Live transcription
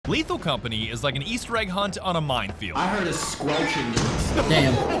Lethal Company is like an Easter egg hunt on a minefield. I heard a squelching.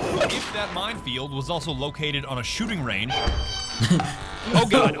 Damn. If that minefield was also located on a shooting range. Oh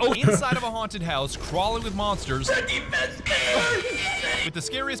god, oh, inside of a haunted house, crawling with monsters. With the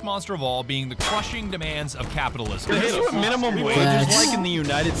scariest monster of all being the crushing demands of capitalism. Is this what minimum wage is like in the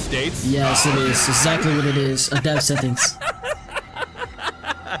United States? Yes, it is. Exactly what it is. A death sentence.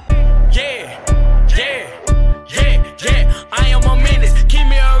 I am a menace. Keep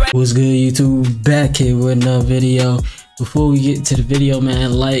me alright. What's good, YouTube? Back here with another video. Before we get to the video,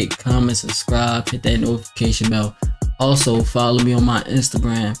 man, like, comment, subscribe, hit that notification bell. Also, follow me on my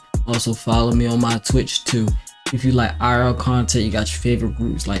Instagram. Also, follow me on my Twitch too. If you like IRL content, you got your favorite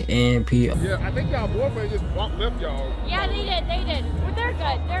groups like AMP. Yeah, I think y'all boyfriend just bumped left y'all. Yeah, they did. Well, they're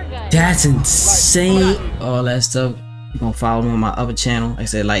good. That's insane. All that stuff. You're gonna follow me on my other channel. Like I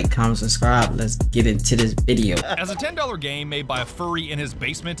said, like, comment, subscribe. Let's get into this video. As a $10 game made by a furry in his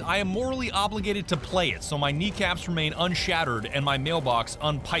basement, I am morally obligated to play it so my kneecaps remain unshattered and my mailbox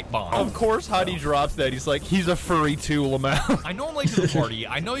unpipe bombed. Of course, Hadi drops that. He's like, he's a furry too, Lamau. I know I'm late to the party.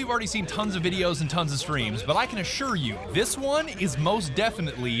 I know you've already seen tons of videos and tons of streams, but I can assure you, this one is most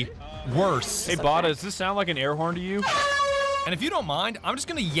definitely worse. Hey, Bada, does this sound like an air horn to you? And if you don't mind, I'm just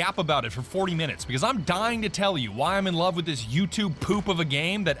gonna yap about it for 40 minutes because I'm dying to tell you why I'm in love with this YouTube poop of a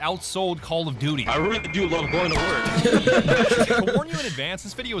game that outsold Call of Duty. I really do love going to work. To warn you in advance,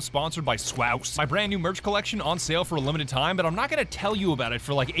 this video is sponsored by Swouse, my brand new merch collection on sale for a limited time, but I'm not gonna tell you about it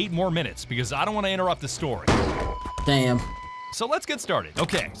for like 8 more minutes because I don't want to interrupt the story. Damn. So let's get started.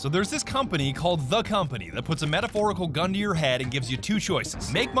 Okay, so there's this company called The Company that puts a metaphorical gun to your head and gives you 2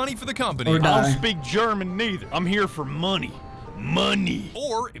 choices. Make money for the company. Or I die. don't speak German neither. I'm here for money. Money.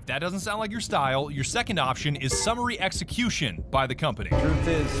 Or, if that doesn't sound like your style, your second option is summary execution by the company. Truth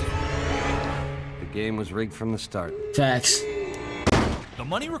is, the game was rigged from the start. Facts. The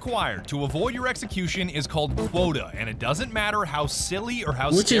money required to avoid your execution is called quota, and it doesn't matter how silly or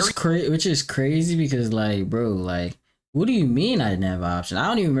how scary. Which is crazy because, like, bro, like, what do you mean I didn't have an option? I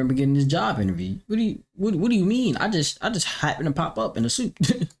don't even remember getting this job interview. What do you mean? I just happened to pop up in a suit.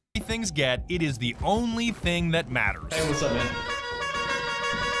 Things get, it is the only thing that matters. Hey, what's up, man?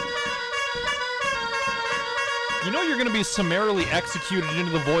 You know you're gonna be summarily executed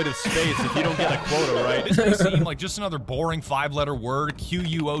into the void of space if you don't get a quota, right? This may seem like just another boring 5-letter word,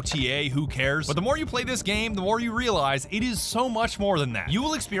 Q-U-O-T-A, who cares? But the more you play this game, the more you realize it is so much more than that. You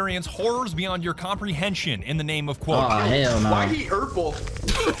will experience horrors beyond your comprehension in the name of quota. Oh, hell no. Why he hurtful?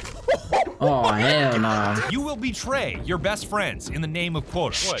 Oh, hell no. You will betray your best friends in the name of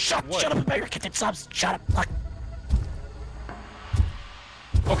quota. What? Shut up about your kitten subs. Shut up. Fuck.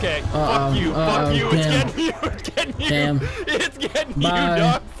 Okay, fuck you. Damn. It's getting you. Damn. It's getting Bye. you,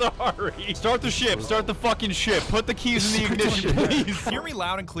 dog. Sorry. Start the ship. Start the fucking ship. Put the keys in the ignition, please. Hear me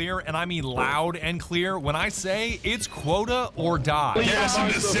loud and clear, and I mean loud and clear, when I say it's quota or die. Yes, in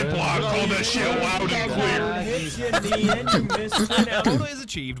the Ziploc, call that shit loud and clear. Quota is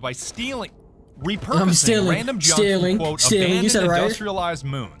achieved by repurposing random junk from, quote, abandoned You said it right. industrialized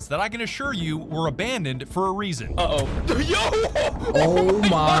moons that I can assure you were abandoned for a reason. Yo! Oh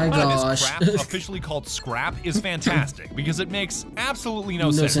my This gosh. crap, officially called scrap, is fantastic because it makes absolutely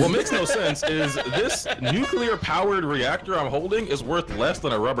no sense. What makes no sense is this nuclear-powered reactor I'm holding is worth less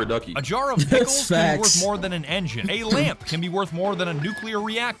than a rubber ducky. A jar of pickles can be worth facts. more than an engine. A lamp can be worth more than a nuclear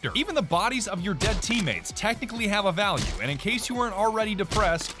reactor. Even the bodies of your dead teammates technically have a value, and in case you weren't already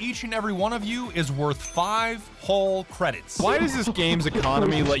depressed, each and every one of you is worth 5 whole credits. Why does this game's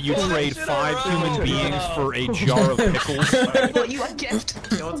economy let you trade 5 human beings for a jar of pickles? Well, you a gift.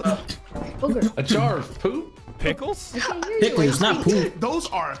 Yo, what's up? A jar of poop? Pickles? Pickles, not poop. Those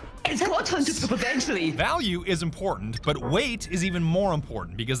are. It's going to turn to poop eventually. Value is important, but weight is even more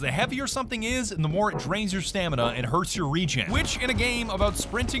important because the heavier something is, and the more it drains your stamina and hurts your regen. Which, in a game about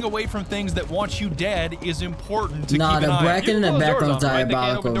sprinting away from things that want you dead, is important to keep an The eye on. bracket in the background's Right? They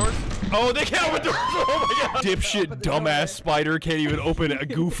can't open diabolical. doors? Oh, they can't open doors! Oh my god! Dipshit, dumbass spider can't even open a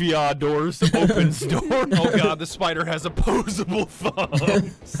goofy doors. Opens door. Oh god, the spider has opposable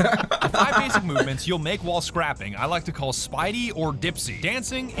thumbs. The 5 basic movements you'll make while scrapping I like to call Spidey or Dipsy.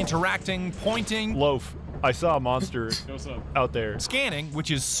 Dancing, interacting, pointing, Loaf, I saw a monster out there. scanning, which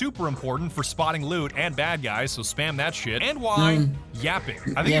is super important for spotting loot and bad guys, so spam that shit. And why? Yapping.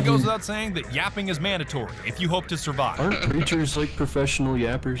 I think it goes without saying that yapping is mandatory if you hope to survive. Aren't preachers like professional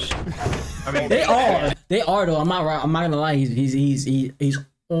yappers? I mean, They are though. I'm not gonna lie. He's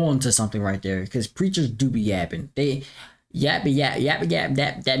on to something right there because preachers do be yapping. They yap.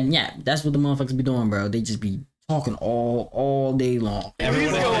 That's what the motherfuckers be doing, bro. They just be talking all day long.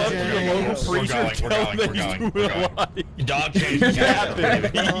 Please go up to your local preacher and tell him that he's doing a lie. Dog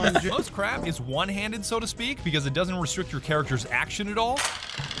chasing. Most crap is one-handed, so to speak, because it doesn't restrict your character's action at all.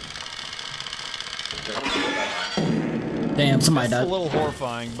 Damn, somebody It's a died. little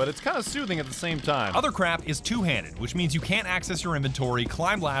horrifying, but it's kind of soothing at the same time. Other crap is two-handed, which means you can't access your inventory,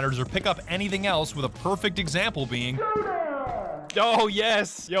 climb ladders, or pick up anything else, with a perfect example being... Oh,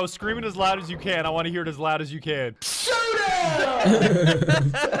 yes. Yo, scream it as loud as you can. I want to hear it as loud as you can.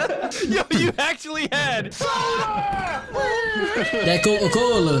 Yo, you actually had... That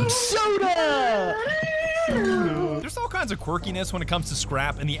Coca-Cola. There's all kinds of quirkiness when it comes to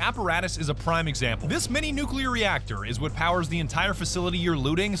scrap, and the apparatus is a prime example. This mini nuclear reactor is what powers the entire facility you're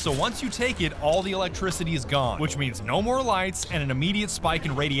looting, so once you take it, all the electricity is gone, which means no more lights and an immediate spike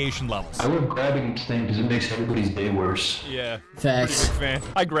in radiation levels. I love grabbing this thing because it makes everybody's day worse. Yeah. Facts. Pretty big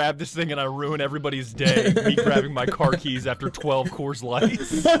fan. I grab this thing and I ruin everybody's day. Me grabbing my car keys after 12 Coors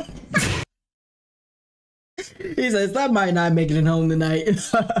Lights. He says, that might not make it home tonight.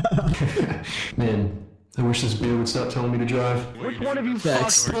 Man, I wish this beer would stop telling me to drive. Which one of you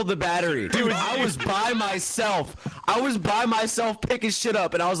Facts. fucks pulled the battery? Dude, I was by myself. Picking shit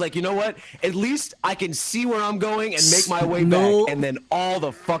up, and I was like, you know what? At least I can see where I'm going and make my way back. And then all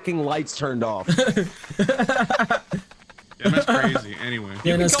the fucking lights turned off. Yeah, that's crazy. Anyway.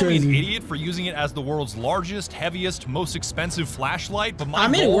 Yeah, that's Call me an crazy. idiot for using it as the world's largest, heaviest, most expensive flashlight, but my I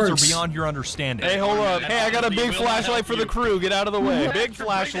mean, it goals works. are beyond your understanding. Hey, hold up. Hey, I got a big flashlight for the crew. Get out of the way. Big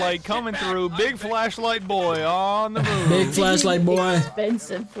flashlight coming through. Big flashlight boy on the move. Big flashlight boy.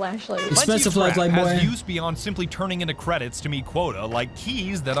 Expensive flashlight. Expensive Plenty of crap flashlight boy. has use beyond simply turning into credits to meet quota, like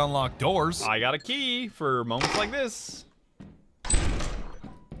keys that unlock doors. I got a key for moments like this.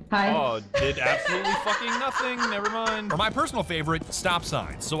 Hi. Oh, did absolutely fucking nothing. Never mind. Or my personal favorite, stop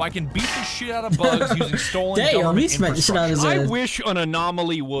signs, so I can beat the shit out of bugs using stolen Damn, he government smacked the shit out of his infrastructure. ass. I wish an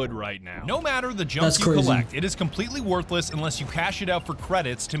anomaly would right now. No matter the junk That's you crazy. collect, it is completely worthless unless you cash it out for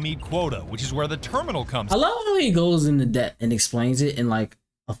credits to meet quota, which is where the terminal comes I in. love how he goes into depth and explains it in like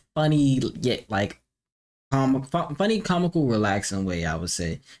a funny yet like comical, relaxing way. I would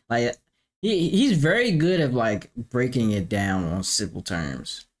say, like he's very good at like breaking it down on simple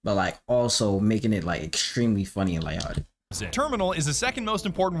terms, but like also making it like extremely funny and lighthearted. Terminal is the second most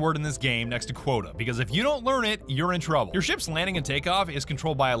important word in this game next to quota, because if you don't learn it, you're in trouble. Your ship's landing and takeoff is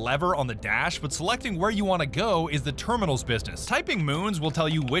controlled by a lever on the dash, but selecting where you want to go is the terminal's business. Typing moons will tell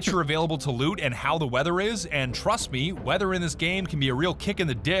you which are available to loot and how the weather is, and trust me, weather in this game can be a real kick in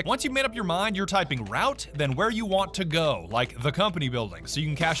the dick. Once you've made up your mind, you're typing route, then where you want to go, like the company building, so you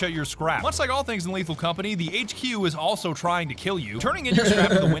can cash out your scrap. Much like all things in Lethal Company, the HQ is also trying to kill you. Turning in your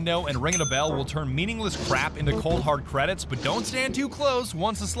scrap in the window and ringing a bell will turn meaningless crap into cold hard credits, but don't stand too close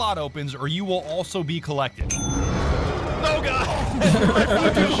once the slot opens or you will also be collected. Oh god! I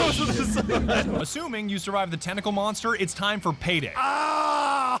flew too close to the side. Assuming you survive the tentacle monster, it's time for payday.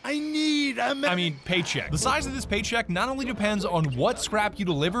 I mean, paycheck. The size of this paycheck not only depends on what scrap you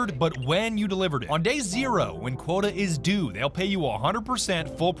delivered, but when you delivered it. On day 0, when quota is due, they'll pay you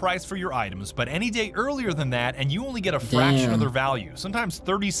 100% full price for your items, but any day earlier than that, and you only get a fraction of their value, sometimes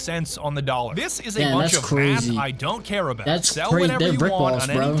 30 cents on the dollar. This is a bunch of crazy. math I don't care about. That's Sell crazy. whatever They're you brick want walls,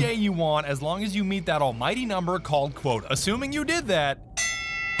 on bro. any day you want, as long as you meet that almighty number called quota. Assuming you did that,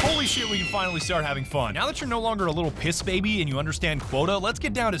 holy shit, we can finally start having fun. Now that you're no longer a little piss baby and you understand quota, let's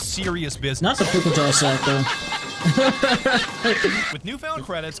get down to serious business. Not the pickle jar sack though. With newfound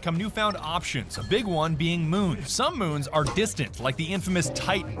credits come newfound options, a big one being moons. Some moons are distant, like the infamous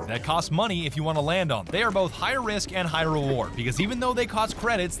Titan, that cost money if you want to land on them. They are both higher risk and higher reward, because even though they cost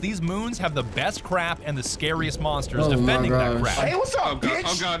credits, these moons have the best crap and the scariest monsters defending that crap. Hey, what's up, bitch?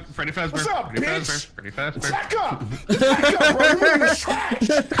 Oh god, Freddy Fazbear. What's up, Freddy bitch? Fazbear. Freddy Fazbear. Back up! Back up, bro! You're moving trash!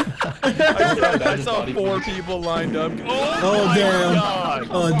 I saw 4 people lined up. Oh my damn. God.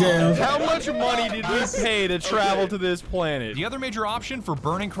 Oh damn. How much money did we pay to travel to this planet? The other major option for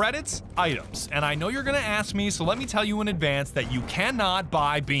burning credits? Items. And I know you're gonna ask me, so let me tell you in advance that you cannot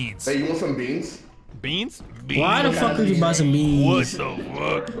buy beans. Hey, you want some beans? Beans? Why the fuck would you buy some beans? What the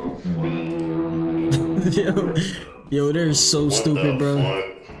fuck? Yo, they're so stupid, bro.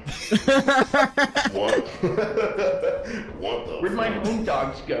 Where'd my home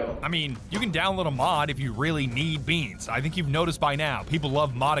dogs go? I mean, you can download a mod if you really need beans. I think you've noticed by now, people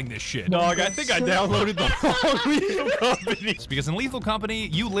love modding this shit. Dog, I think I downloaded the wrong Lethal Company. Because in Lethal Company,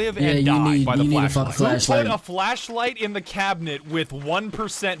 you live Yeah, and you die need- by you the need a flashlight. fucking flashlight. Put a flashlight in the cabinet with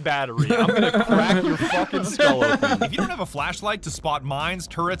 1% battery. I'm gonna crack your fucking skull open. If you don't have a flashlight to spot mines,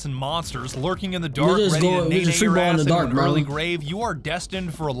 turrets, and monsters lurking in the dark, just ready go- to you just nay free your ball in ass the into dark, an bro. early grave, you are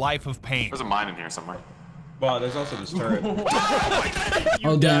destined for a life of pain. There's a mine in here somewhere. Wow, there's also this turret.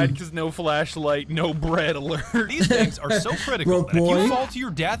 You died because no flashlight, no bread alert. These things are so critical Broke that if boy. you fall to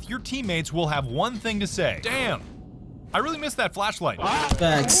your death, your teammates will have one thing to say. Damn, I really missed that flashlight.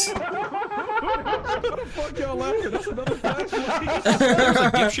 Facts. Fuck y'all laughing. That's another flashlight. There's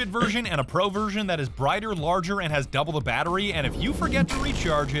a dipshit version and a pro version that is brighter, larger, and has double the battery, and if you forget to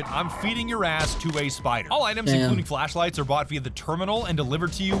recharge it, I'm feeding your ass to a spider. All items, including flashlights, are bought via the terminal and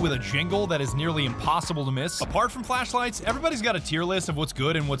delivered to you with a jingle that is nearly impossible to miss. Apart from flashlights, everybody's got a tier list of what's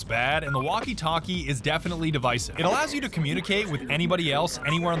good and what's bad, and the walkie-talkie is definitely divisive. It allows you to communicate with anybody else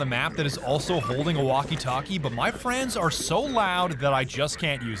anywhere on the map that is also holding a walkie-talkie, but my friends are so loud that I just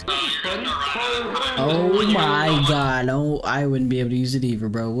can't use it. Oh my god, oh, I wouldn't be able to use it either,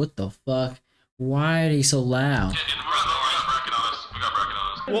 bro. What the fuck? Why are they so loud?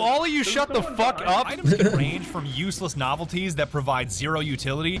 Well, all of you shut the fuck up. Items can range from useless novelties that provide zero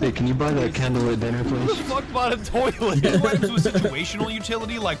utility. Hey, can you buy that candlelit dinner, Who the please? fuck bought a toilet? To items with situational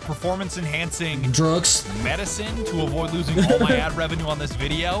utility like performance-enhancing Drugs. medicine to avoid losing all my ad revenue on this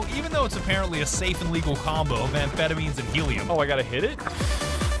video, even though it's apparently a safe and legal combo of amphetamines and helium. Oh, I gotta hit it?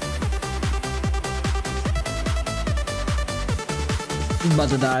 He's about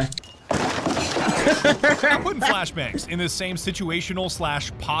to die. I'm putting flashbangs in this same situational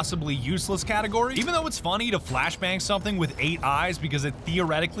 / possibly useless category. Even though it's funny to flashbang something with 8 eyes because it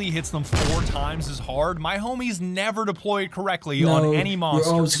theoretically hits them 4 times as hard, my homies never deploy it correctly on any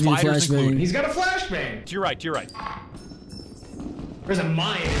monster, spiders included. He's got a flashbang. To your right, to your right. There's a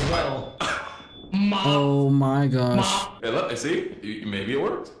mine as well. Oh my gosh. Hey, look, see? Maybe it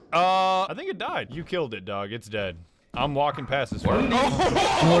worked. I think it died. You killed it, dog. It's dead. I'm walking past this one. No,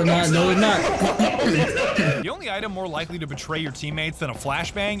 we're not. No, we're not. The only item more likely to betray your teammates than a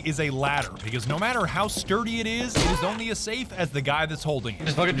flashbang is a ladder, because no matter how sturdy it is only as safe as the guy that's holding it.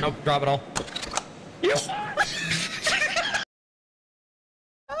 Just fucking drop it all.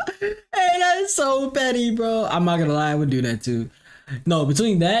 Hey, that is so petty, bro. I'm not gonna lie, I would do that too. No,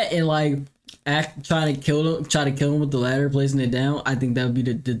 between that and like trying to kill him with the ladder, placing it down, I think that would be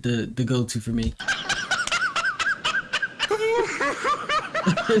the go-to for me.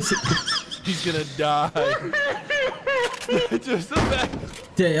 He's gonna die. Just the fact.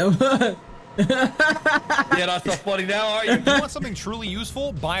 Damn. Yeah, not so funny now, are you? If you want something truly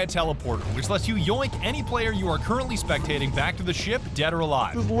useful, buy a teleporter, which lets you yoink any player you are currently spectating back to the ship, dead or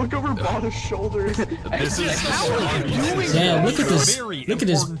alive. Just look over Bada's shoulder. This is Damn, look at this. Very Look at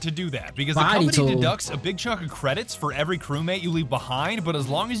this important to do that because the body company toll. deducts a big chunk of credits for every crewmate you leave behind, but as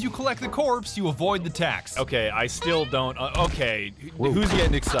long as you collect the corpse, you avoid the tax. Okay, I still don't. Okay, who's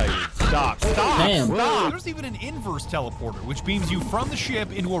getting excited? Stop! Stop! Damn. Stop! There's even an inverse teleporter, which beams you from the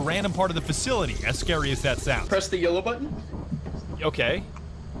ship into a random part of the facility, as scary as that sounds. Press the yellow button. Okay.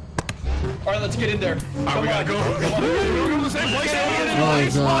 All right, let's get in there. Come on. Go to the same place. Oh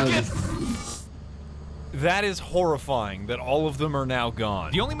god. That is horrifying that all of them are now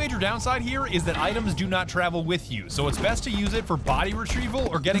gone. The only major downside here is that items do not travel with you, so it's best to use it for body retrieval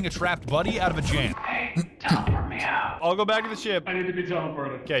or getting a trapped buddy out of a jam. Hey, teleport me out. I'll go back to the ship. I need to be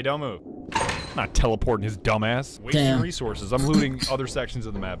teleported. Okay, don't move. I'm not teleporting his dumbass. Wasting Damn. resources. I'm looting other sections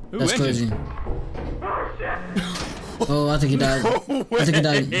of the map. Ooh, That's engine. crazy. Oh, I think he died. I think he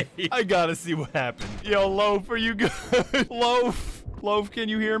died. I gotta see what happened. Yo, Loaf, are you good? Loaf? Loaf, can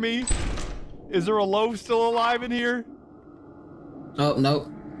you hear me? Is there a Loaf still alive in here? Oh,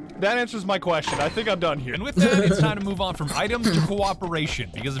 no. That answers my question. I think I'm done here. And with that, it's time to move on from items to cooperation,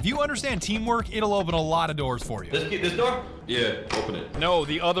 because if you understand teamwork, it'll open a lot of doors for you. This door? Yeah, open it. No,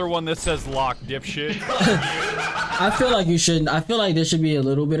 the other one that says lock, dipshit. I feel like you shouldn't. I feel like there should be a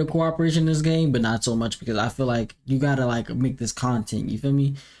little bit of cooperation in this game, but not so much because I feel like you gotta like make this content. You feel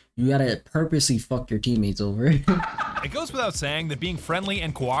me? You gotta purposely fuck your teammates over. It goes without saying that being friendly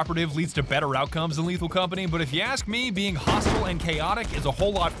and cooperative leads to better outcomes in Lethal Company, but if you ask me, being hostile and chaotic is a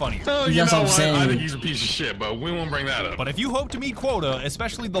whole lot funnier. Oh, you That's know what I'm what? saying. I think he's a piece of shit, but we won't bring that up. But if you hope to meet quota,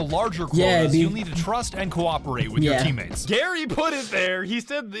 especially the larger quotas, Yeah, dude. you'll need to trust and cooperate with your Yeah. teammates. Gary put it there. He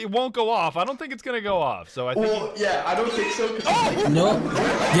said it won't go off. I don't think it's gonna go off. So I think. Well, yeah, I don't think so. Nope.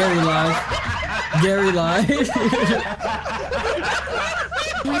 Gary lied. Gary lied.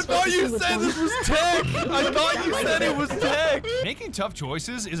 I thought you said this was tech. I thought you said it was tech. Making tough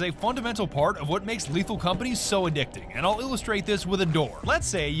choices is a fundamental part of what makes Lethal Company so addicting, and I'll illustrate this with a door. Let's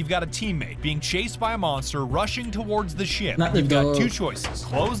say you've got a teammate being chased by a monster rushing towards the ship. Not the You've got door. 2 choices.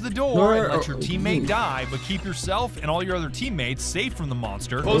 Close the door and let your Or- teammate die, but keep yourself and all your other teammates safe from the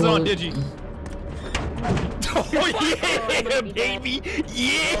monster. Close on, Digi. Oh yeah, baby.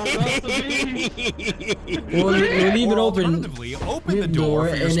 Yeah. We'll leave it open. Alternatively, open the door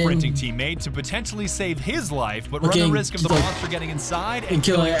for your sprinting teammate to potentially save his life, but run the risk of the monster getting inside and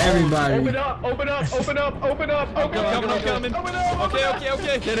killing everybody. Open up, open up, open up, open up, open up, I'm coming. Okay.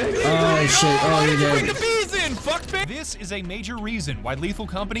 Oh shit, oh you're Bring dead. the bees in, fuckbit! This is a major reason why Lethal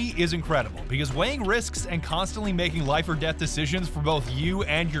Company is incredible, because weighing risks and constantly making life or death decisions for both you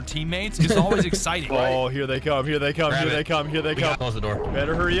and your teammates is always exciting. Oh, here they come, here they come, here they come, here they come. Close the door.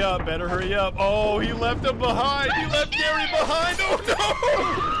 Better hurry up, better hurry up. Oh, he left him behind. He left Gary behind. Oh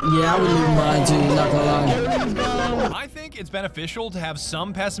no! Yeah, I would leave him behind too, not gonna lie. I think it's beneficial to have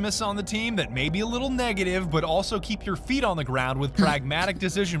some pessimists on the team that may be a little negative, but also keep your feet on the ground with pragmatic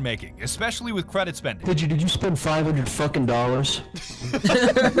decision making, especially with credit spending. Did you spend $500 fucking dollars?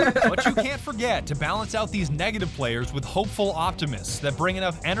 But you can't forget to balance out these negative players with hopeful optimists that bring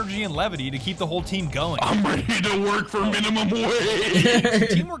enough energy and levity to keep the whole team going. I'm ready to work for minimum wage. The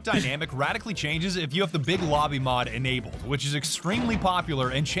teamwork dynamic radically changes if you have the big lobby mod enabled, which is extremely popular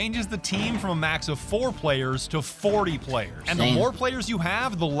and changes the team from a max of 4 players to 40 players. And the more players you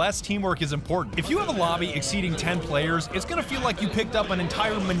have, the less teamwork is important. If you have a lobby exceeding 10 players, it's gonna feel like you picked up an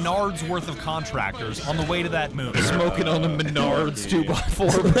entire Menards worth of contractors on the way to that moon. Smoking on the Menards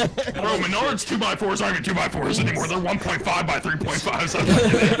 2x4. Bro, Menards 2x4s aren't even 2x4s anymore. They're 1.5 by 3.5s.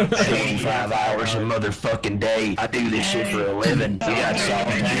 85 hours a motherfucking day. I do this shit for a living. You got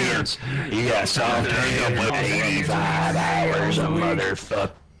soft hands. You got soft hands. 85 hours a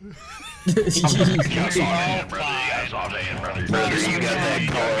motherfucker. Brother, you got that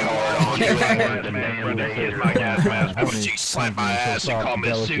car on you. She slapped my ass and called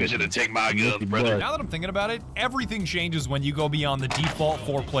me Susan and take my gun, brother. Now that I'm thinking about it, everything changes when you go beyond the default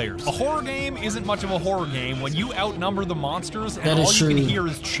 4 players. A horror game isn't much of a horror game when you outnumber the monsters and all you can hear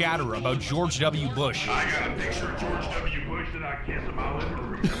is chatter about George W. Bush. I got a picture of George W. Bush that I kissed in my living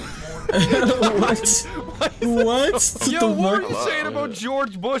room. What? Yo, what were you saying about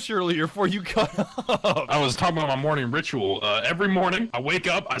George Bush earlier before you cut up? I was talking about my morning ritual. Every morning, I wake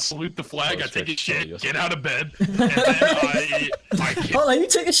up, I salute the flag, I take a shit, get out of bed, and then I Hold on, you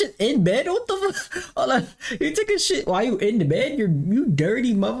take a shit in bed? What the fuck? Hold on, you take a shit while you in the bed? You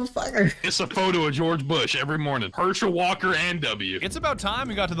dirty motherfucker. It's a photo of George Bush every morning. Herschel Walker and W. It's about time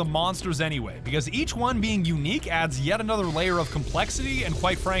we got to the monsters anyway, because each one being unique adds yet another layer of complexity and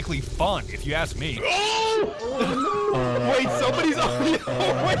quite frankly fun, if you ask me. Wait, somebody's on.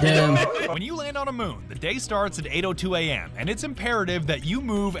 When you land on a moon, the day starts at 8:02 a.m. and it's imperative that you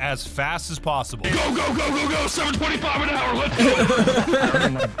move as fast as possible. Go, 725 an hour, let's go!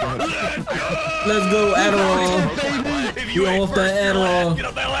 Let's go, Adderall. You off that Adderall. Get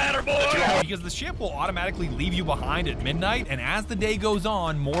up that ladder, boy! Because the ship will automatically leave you behind at midnight, and as the day goes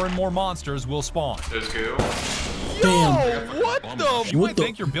on, more and more monsters will spawn. Let's go. Damn. What the? You might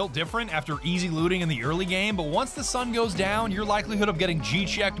think you're built different after easy looting in the early game, but once the sun goes down, your likelihood of getting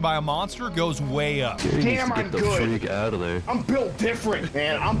G-checked by a monster goes way up. Damn, I'm good. Freak out of there. I'm built different,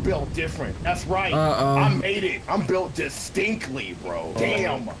 man. I'm built different. That's right. I made it. I'm built distinctly, bro.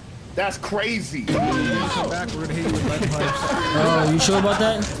 Damn. That's crazy. Oh, you sure about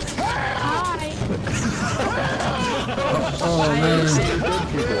that? Hi. Oh, man.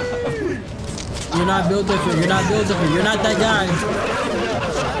 You're not built different. You're not built different. You're not that guy.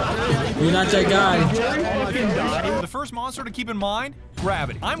 You're not that guy. The first monster to keep in mind,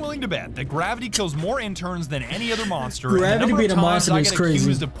 gravity. I'm willing to bet that gravity kills more interns than any other monster. Gravity being a monster is crazy.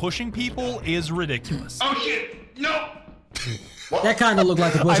 Accused of pushing people is ridiculous. Oh shit, no! That kind of looked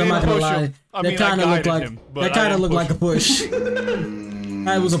like a push. I'm not gonna lie. That kind of looked like a push.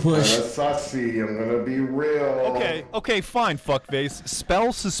 That was a push. Sussy, I'm gonna be real. Okay, fine, fuckface.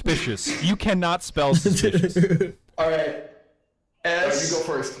 Spell suspicious. You cannot spell suspicious. Alright. S. You go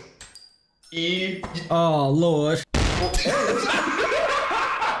first. E. Oh, Lord.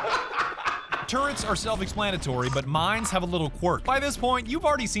 Turrets are self-explanatory, but mines have a little quirk. By this point, you've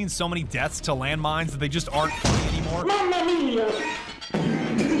already seen so many deaths to landmines that they just aren't funny anymore.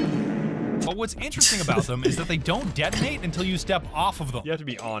 But what's interesting about them is that they don't detonate until you step off of them. You have to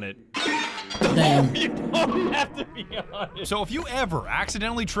be on it. Damn. You don't have to be on it. So if you ever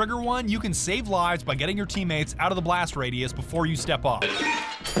accidentally trigger one, you can save lives by getting your teammates out of the blast radius before you step off.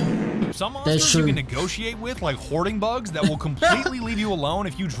 Some monsters you can negotiate with, like hoarding bugs, that will completely leave you alone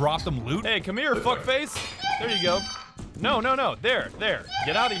if you drop them loot. Hey, come here, fuckface. There you go. No. There.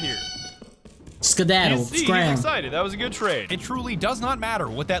 Get out of here. Skedaddle. He's Scram. excited. That was a good trade. It truly does not matter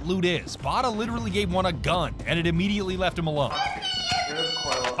what that loot is. Bada literally gave one a gun, and it immediately left him alone.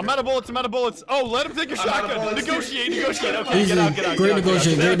 I'm out of bullets. I'm out of bullets. Oh, let him take your shotgun. Negotiate. Okay, Easy. get out. Great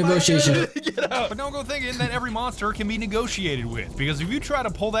negotiation. Get out. But don't go thinking that every monster can be negotiated with, because if you try to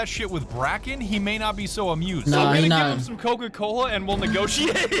pull that shit with Bracken, he may not be so amused. Nah, So I'm he gonna not. give him some Coca-Cola and we'll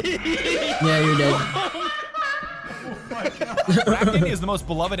negotiate. Yeah, you're dead. Bracken is the most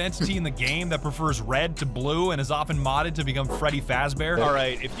beloved entity in the game that prefers red to blue and is often modded to become Freddy Fazbear. All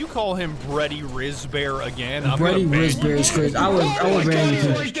right, if you call him Breddy Rizbear again, I'm Freddy gonna ban Rizbear is crazy. I would ban you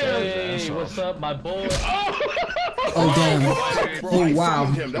too. Hey, what's up, my boy? Oh damn. Oh wow.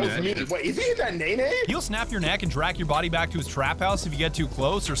 That was me. Wait, is he that Nene? He'll snap your neck and drag your body back to his trap house if you get too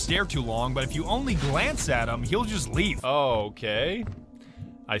close or stare too long, but if you only glance at him, he'll just leave. Oh, okay.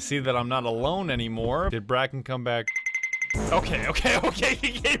 I see that I'm not alone anymore. Did Bracken come back? Okay,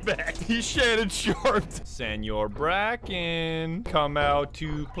 he came back. He's Shannon Sharp. Senor Bracken, come out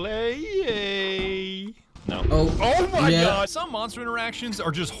to play. No. Oh my God. Some monster interactions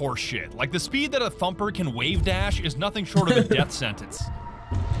are just horse shit. Like the speed that a thumper can wave dash is nothing short of a death sentence.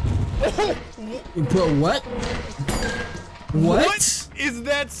 Bro, what? What is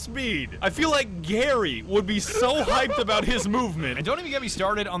that speed? I feel like Gary would be so hyped about his movement. And don't even get me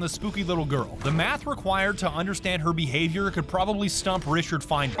started on the spooky little girl. The math required to understand her behavior could probably stump Richard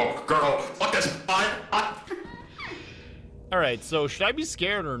Finder. Oh, girl, fuck this. All right, so should I be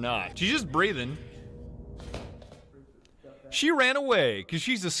scared or not? She's just breathing. She ran away because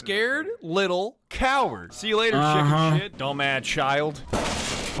she's a scared little coward. See you later, chicken shit. Dumbass child.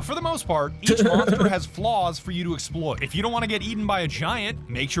 For the most part, each monster has flaws for you to exploit. If you don't want to get eaten by a giant,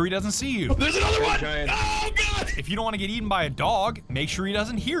 make sure he doesn't see you. There's another one! Oh, God! If you don't want to get eaten by a dog, make sure he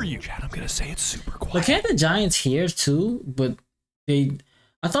doesn't hear you. Chad, I'm gonna say it's super quiet. But can't the giants hear too? But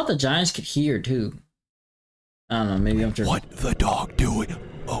I thought the giants could hear too. I don't know, maybe I'm tripping. What the dog doing?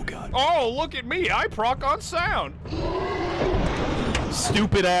 Oh God. Oh, look at me, I proc on sound.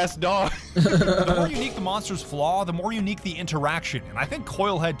 Stupid ass dog. The more unique the monster's flaw, the more unique the interaction, and I think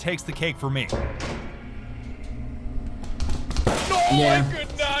Coilhead takes the cake for me. Yeah. I could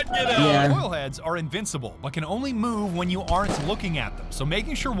not get out. Yeah. Coilheads are invincible, but can only move when you aren't looking at them, so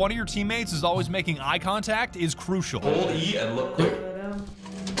making sure one of your teammates is always making eye contact is crucial. Hold E and look quick.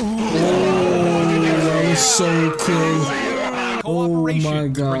 That was so cool. Cooperation, Oh my to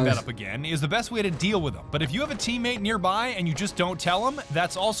bring gosh. that up again, is the best way to deal with them. But if you have a teammate nearby and you just don't tell them,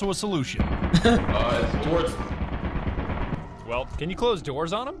 that's also a solution. It's towards. Well, can you close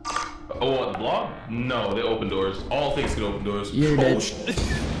doors on him? Oh, what, the block? No, they open doors. All things can open doors. You're Oh, dead. shit.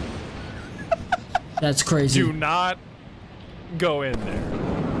 That's crazy. Do not go in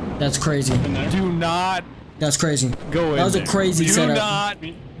there. That's crazy. Do not That's crazy. go in That was there. a crazy Do setup. not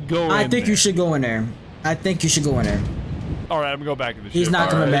go in I think there. you should go in there. I think you should go in there. All right, I'm gonna go back to the ship. He's not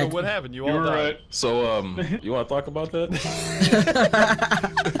coming back. What happened? You You all were died. right. So, you want to talk about that?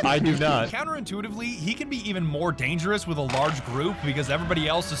 I do not. Counterintuitively, he can be even more dangerous with a large group because everybody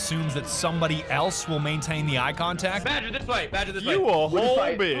else assumes that somebody else will maintain the eye contact. Badger this way. Badger this way. You a whole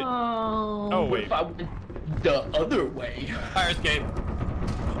I- bit. Oh wait. If I went the other way. Fire escape.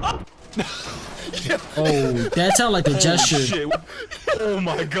 Oh, that sounded like a gesture. Shit. Oh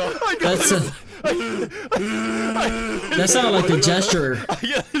my god. That's a. That sounded like a gesture. I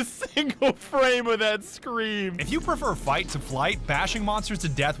got a single frame of that scream. If you prefer fight to flight, bashing monsters to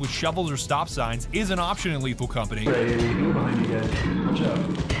death with shovels or stop signs is an option in Lethal Company.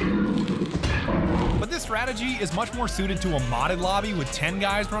 But this strategy is much more suited to a modded lobby with 10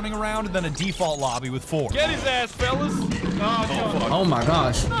 guys running around than a default lobby with 4. Get his ass, fellas. Oh my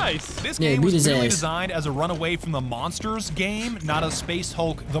gosh. Nice. This Yeah, game beat was his clearly ass. designed as a run away from the monsters game, not a Space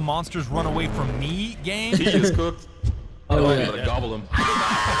Hulk, the monsters run away from me game. He is cooked. Oh, I yeah. gotta gobble him.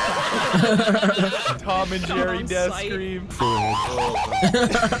 Tom and Jerry death scream.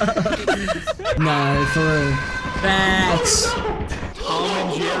 Nah, for real. Facts. Tom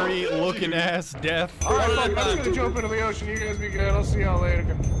and Jerry looking ass death. Alright, I'm just gonna jump into the ocean. You guys be good. I'll see y'all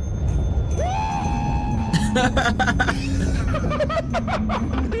later.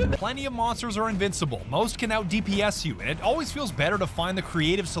 Plenty of monsters are invincible. Most can out DPS you, and it always feels better to find the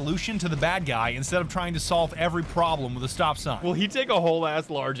creative solution to the bad guy instead of trying to solve every problem with a stop sign. Will he take a whole ass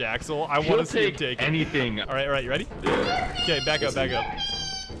large axle? I want to see him take it. anything. All right, you ready? Okay, back up.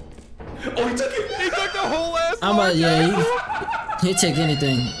 Oh, he took it! He took the whole ass I'm large about, axle. yeah, he'd take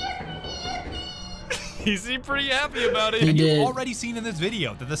anything. He seemed pretty happy about it. He And did. you've already seen in this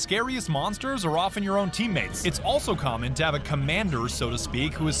video that the scariest monsters are often your own teammates. It's also common to have a commander, so to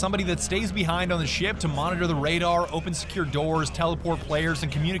speak, who is somebody that stays behind on the ship to monitor the radar, open secure doors, teleport players,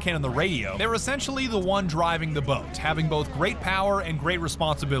 and communicate on the radio. They're essentially the one driving the boat, having both great power and great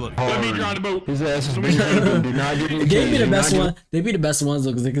responsibility. Let me drive the boat. His ass is do not get in the They'd be the cage. best one. They'd be the best ones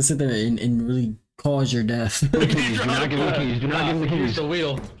though, because they can sit there and really cause your death. Do not get in the keys. Do not get in the Here's keys. the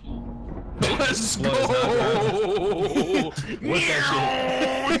wheel. Let's go. What's that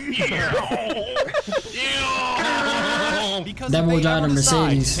Because That if boy they drive ever a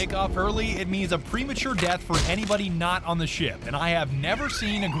decide Mercedes. to take off early, it means a premature death for anybody not on the ship. And I have never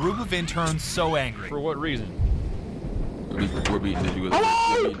seen a group of interns so angry. For what reason? We're beating you with a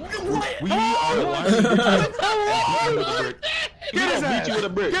brick. We are lying. Get his ass. Beat you with a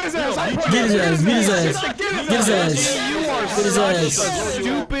brick. Get his ass. Get his ass. Get his ass. Get his ass. You are Get his such a ass.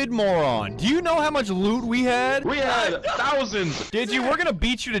 stupid moron. Do you know how much loot we had? We had thousands. Did you? We're gonna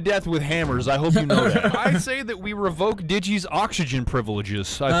beat you to death with hammers. I hope you know that. I say that we revoke Digi's oxygen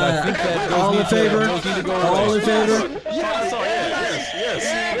privileges. I think that All in favor? those need to go All away. in favor? Yes.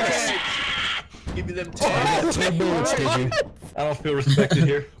 Give me them 10 bullets, did you? I don't feel respected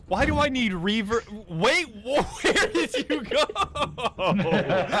here. Why do I need reverb? Wait, where did you go?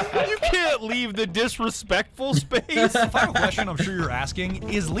 You can't leave the disrespectful space. The final question I'm sure you're asking,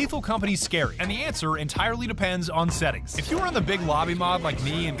 is Lethal Company scary? And the answer entirely depends on settings. If you are in the big lobby mod like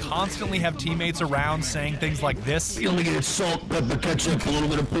me and constantly have teammates around saying things like this, You only get salt, pepper, ketchup, a little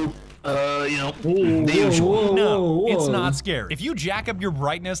bit of poop. You know, Whoa, the usual. no, it's whoa. not scary. If you jack up your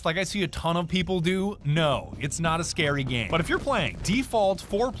brightness like I see a ton of people do, no, it's not a scary game. But if you're playing default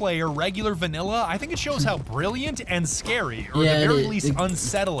 4-player regular vanilla, I think it shows how brilliant and scary, or Yeah, at the very it- least it-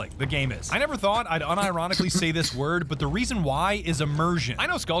 unsettling, the game is. I never thought I'd unironically say this word, but the reason why is immersion. I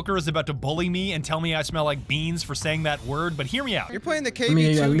know Skulker is about to bully me and tell me I smell like beans for saying that word, but hear me out. You're playing the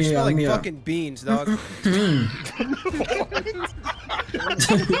Me, KB2, you smell like me. fucking beans, dog.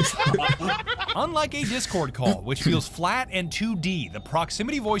 Unlike a Discord call, which feels flat and 2D, the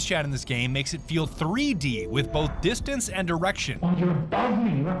proximity voice chat in this game makes it feel 3D with both distance and direction. Oh, you're above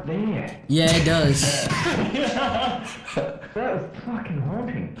me, you're up there. Yeah, it does. That was fucking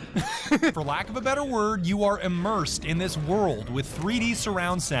haunting. For lack of a better word, you are immersed in this world with 3D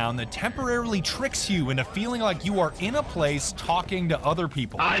surround sound that temporarily tricks you into feeling like you are in a place talking to other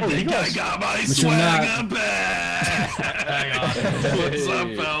people. I think I got my But you're not. swagger back. What's up,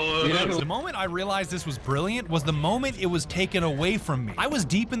 fella? The moment I realized this was brilliant was the moment it was taken away from me. I was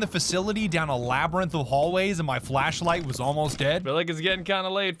deep in the facility down a labyrinth of hallways and my flashlight was almost dead. Feel like it's getting kind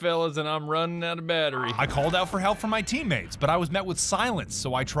of late, fellas, and I'm running out of battery. I called out for help from my teammates, but I was met with silence,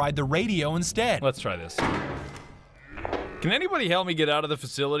 so I tried the radio instead. Let's try this. Can anybody help me get out of the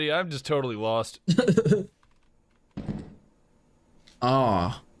facility? I'm just totally lost.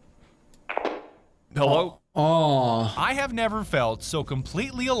 Aw. Hello? Oh. I have never felt so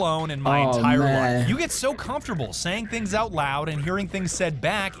completely alone in my Oh, entire man. life. You get so comfortable saying things out loud and hearing things said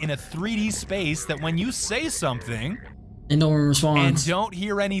back in a 3D space that when you say something And no one and responds. don't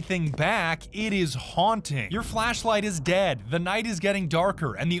hear anything back, it is haunting. Your flashlight is dead, the night is getting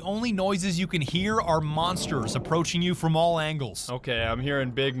darker, and the only noises you can hear are monsters approaching you from all angles. Okay, I'm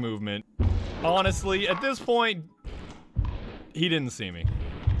hearing big movement. Honestly, at this point, he didn't see me.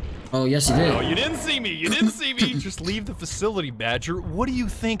 Oh, yes, you did. No, you didn't see me. You didn't see me. Just leave the facility, Badger. What do you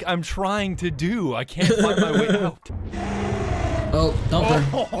think I'm trying to do? I can't find my way out. Oh,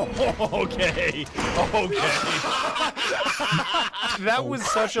 dumper. Okay. Okay. That was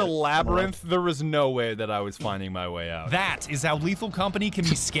such a labyrinth. There was no way that I was finding my way out. That is how Lethal Company can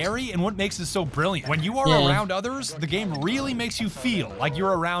be scary and what makes it so brilliant. When you are Yeah. around others, the game really makes you feel like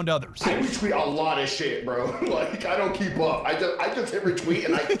you're around others. I retweet a lot of shit, bro. Like, I don't keep up. I just hit retweet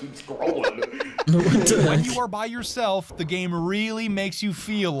and I keep scrolling. When you are by yourself, the game really makes you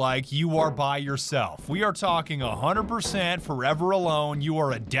feel like you are by yourself. We are talking 100% forever alone. You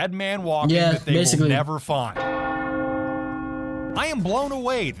are a dead man walking Yeah, that they basically. will never find. I am blown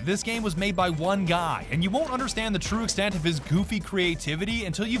away that this game was made by one guy, and you won't understand the true extent of his goofy creativity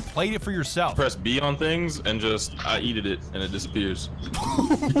until you've played it for yourself. Press B on things and I eated it and it disappears.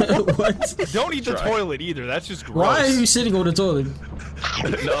 What? Don't eat the Try. toilet either. That's just gross. Why are you sitting on the toilet?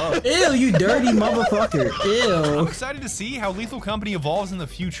 No. Ew, you dirty motherfucker. Ew. I'm excited to see how Lethal Company evolves in the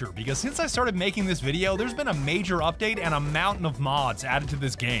future, because since I started making this video, there's been a major update and a mountain of mods added to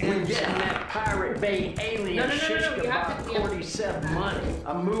this game. We're getting that Pirate Bay alien shit You have about to 47 money.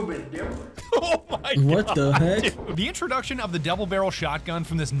 I'm moving different. Oh my god. What the heck? The introduction of the double barrel shotgun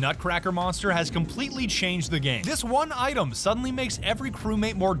from this nutcracker monster has completely changed the game. This one item suddenly makes every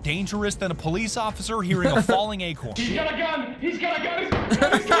crewmate more dangerous than a police officer hearing a falling acorn. He's got a gun! He's got a gun! He's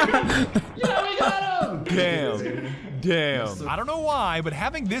got a gun! Yeah, we got him! Damn. I don't know why, but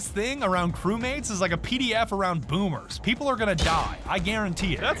having this thing around crewmates is like a PDF around boomers. People are gonna die. I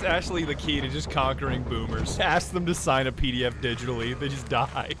guarantee it. That's actually the key to just conquering boomers. Ask them to sign a PDF digitally. They just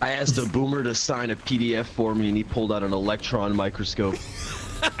die. I asked a boomer to sign a PDF for me, and he pulled out an electron microscope.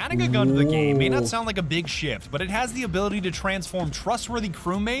 Adding a gun to the game may not sound like a big shift, but it has the ability to transform trustworthy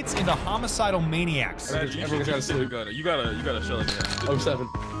crewmates into homicidal maniacs. Everyone's got a salute gun. You gotta show it. 07.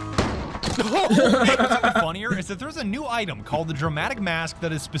 What's funnier is that there's a new item called the Dramatic Mask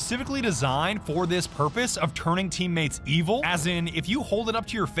that is specifically designed for this purpose of turning teammates evil. As in, if you hold it up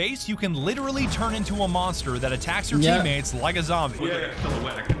to your face, you can literally turn into a monster that attacks your teammates like a zombie.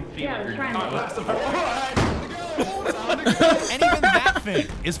 Yeah, we're trying to. And even that thing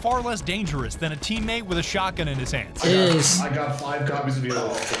is far less dangerous than a teammate with a shotgun in his hands. Is. I got 5 copies of you.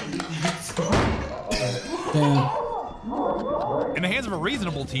 In the hands of a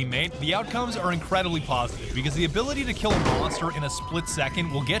reasonable teammate, the outcomes are incredibly positive because the ability to kill a monster in a split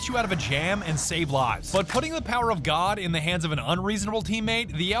second will get you out of a jam and save lives. But putting the power of God in the hands of an unreasonable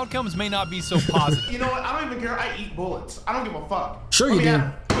teammate, the outcomes may not be so positive. You know what? I don't even care. I eat bullets. I don't give a fuck. Sure you do.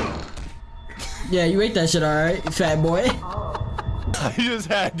 Yeah, you ate that shit, alright, fat boy. I just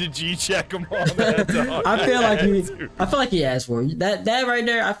had to G-check him on that, dog. I feel like he asked for it. That right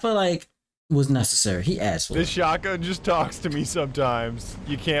there, I feel like was necessary. He asked for it. This shotgun just talks to me sometimes.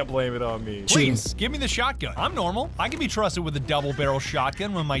 You can't blame it on me. Please, give me the shotgun. I'm normal. I can be trusted with a double-barrel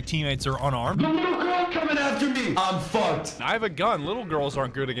shotgun when my teammates are unarmed. The little girl coming after me! I'm fucked. I have a gun. Little girls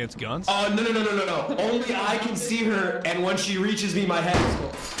aren't good against guns. No. Only I can see her, and when she reaches me, my head is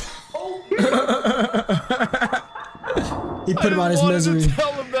full. He put him on his misery. To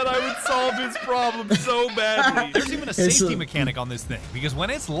tell him that I would solve his problem so badly. There's even a safety mechanic on this thing, because when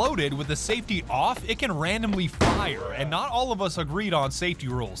it's loaded with the safety off, it can randomly fire, and not all of us agreed on safety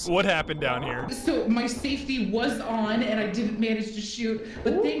rules. What happened down here? So my safety was on, and I didn't manage to shoot,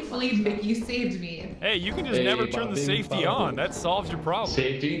 but thankfully Mickey saved me. Hey, you can just never turn the safety on. That solves your problem.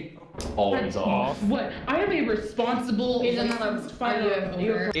 Safety? Always off. What? I am a responsible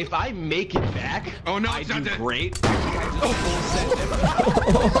firearm. If I make it back, I do great.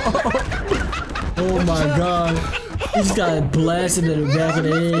 Oh my god. He just got blasted in the back of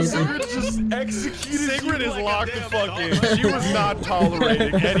the head. Just executed. Sigrid is locked the fuck in. She was not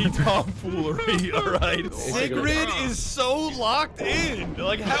tolerating any tomfoolery, alright? Sigrid is so locked in.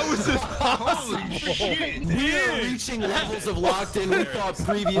 Like, how is this possible? We are reaching levels of locked in we thought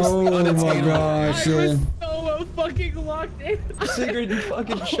previously unattainable. Oh my gosh, yeah. So fucking locked in. Sigrid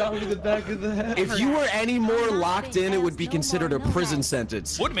fucking shot me in the back of the head. If you were any more locked in, it would be considered a prison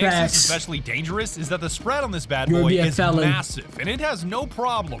sentence. What makes this especially dangerous is that the spread on this bad boy is massive, and it has no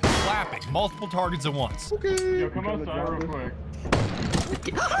problem slapping multiple targets at once. Okay. Yo, come outside real quick.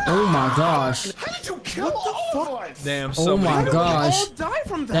 Oh my gosh. How did you kill all of us? Damn, oh my gosh.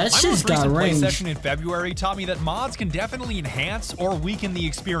 That shit's got range. My most recent play session in February taught me that mods can definitely enhance or weaken the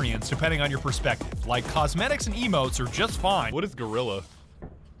experience depending on your perspective. Like, cosmetics and emotes are just fine. What is Gorilla?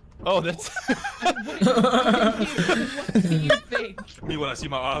 Oh, that's... What do you think? Me when I see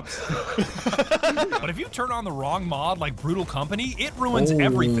my ops. But if you turn on the wrong mod like Brutal Company, it ruins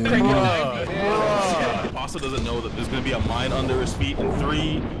everything. Pasta doesn't know that there's gonna be a mine under his feet in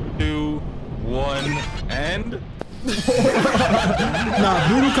 3, 2, 1, and... Nah,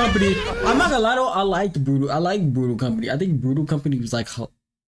 Brutal Company. I'm not gonna lie though, I like Brutal Company. I think Brutal Company was like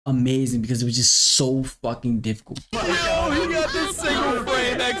amazing because it was just so fucking difficult. Yo, he got this single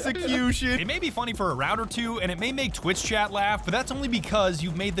frame execution. It may be funny for a round or two, and it may make Twitch chat laugh, but that's only because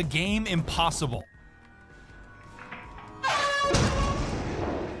you've made the game impossible.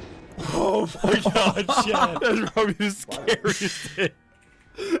 Oh my god, chat. That's probably the scariest thing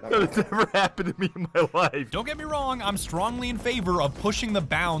that has ever happened to me in my life. Don't get me wrong, I'm strongly in favor of pushing the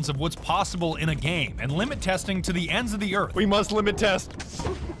bounds of what's possible in a game and limit testing to the ends of the earth. We must limit test.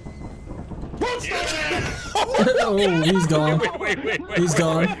 Oh, he's gone. He's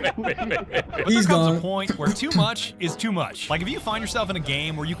gone. But there comes a point where too much is too much. Like if you find yourself in a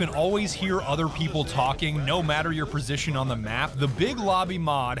game where you can always hear other people talking, no matter your position on the map, the big lobby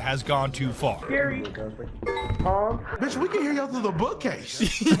mod has gone too far. Gary. Bitch, we can hear y'all through the bookcase.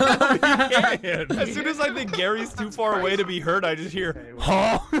 As soon as I think Gary's too far away to be heard, I just hear,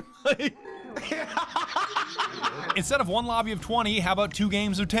 huh? Instead of one lobby of 20, how about 2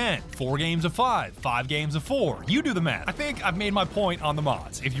 games of 10, 4 games of 5, 5 games of 4? You do the math. I think I've made my point on the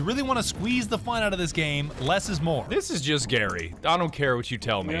mods. If you really want to squeeze the fun out of this game, less is more. This is just Gary. I don't care what you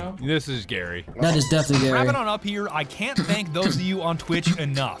tell me. Yeah. This is Gary. That is definitely Gary. Wrapping on up here, I can't thank those of you on Twitch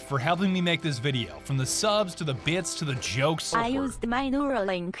enough for helping me make this video. From the subs to the bits to the jokes. I used my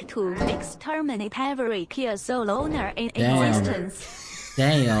Neuralink to exterminate every Kia Soul owner in existence.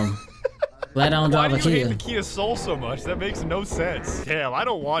 Damn. Glad I don't drive a Kia. Why do you hate the Kia Soul so much? That makes no sense. Damn, I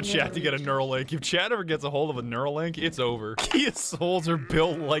don't want Chad to get a Neuralink. If Chad ever gets a hold of a Neuralink, it's over. Kia Souls are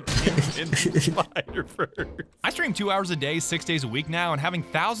built like Spider-Verse. I stream 2 hours a day, 6 days a week now, and having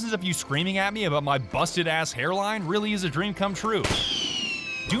thousands of you screaming at me about my busted-ass hairline really is a dream come true.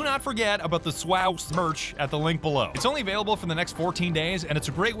 Do not forget about the Swouse merch at the link below. It's only available for the next 14 days, and it's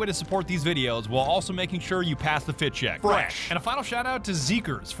a great way to support these videos while also making sure you pass the fit check. Fresh. And a final shout out to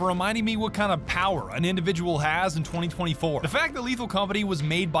Zeekers for reminding me what kind of power an individual has in 2024. The fact that Lethal Company was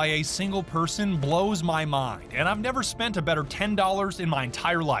made by a single person blows my mind, and I've never spent a better $10 in my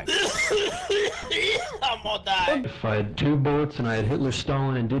entire life. I'm gonna die. If I had 2 bullets and I had Hitler,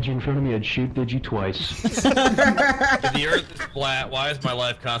 Stalin, and Digi in front of me, I'd shoot Digi twice. If the earth is flat, why is my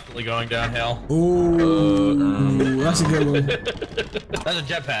life constantly going downhill? Ooh, that's a good one. That's a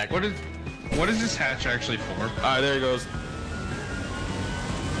jetpack. What is this hatch actually for? Alright, there he goes.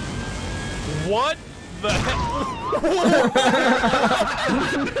 What the hell?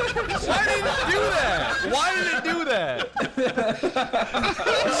 Why did it do that? Why did it do that?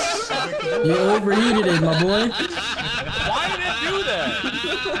 You overheated it, my boy. Why did it do that?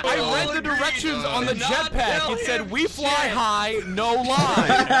 I read the directions on the jetpack. It said, we fly high, no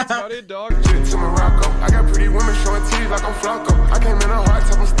lie. That's about it, dog. To Morocco, I got pretty women showing titties like I'm Flacco. I came in a hot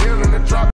top, I'm still in the drop.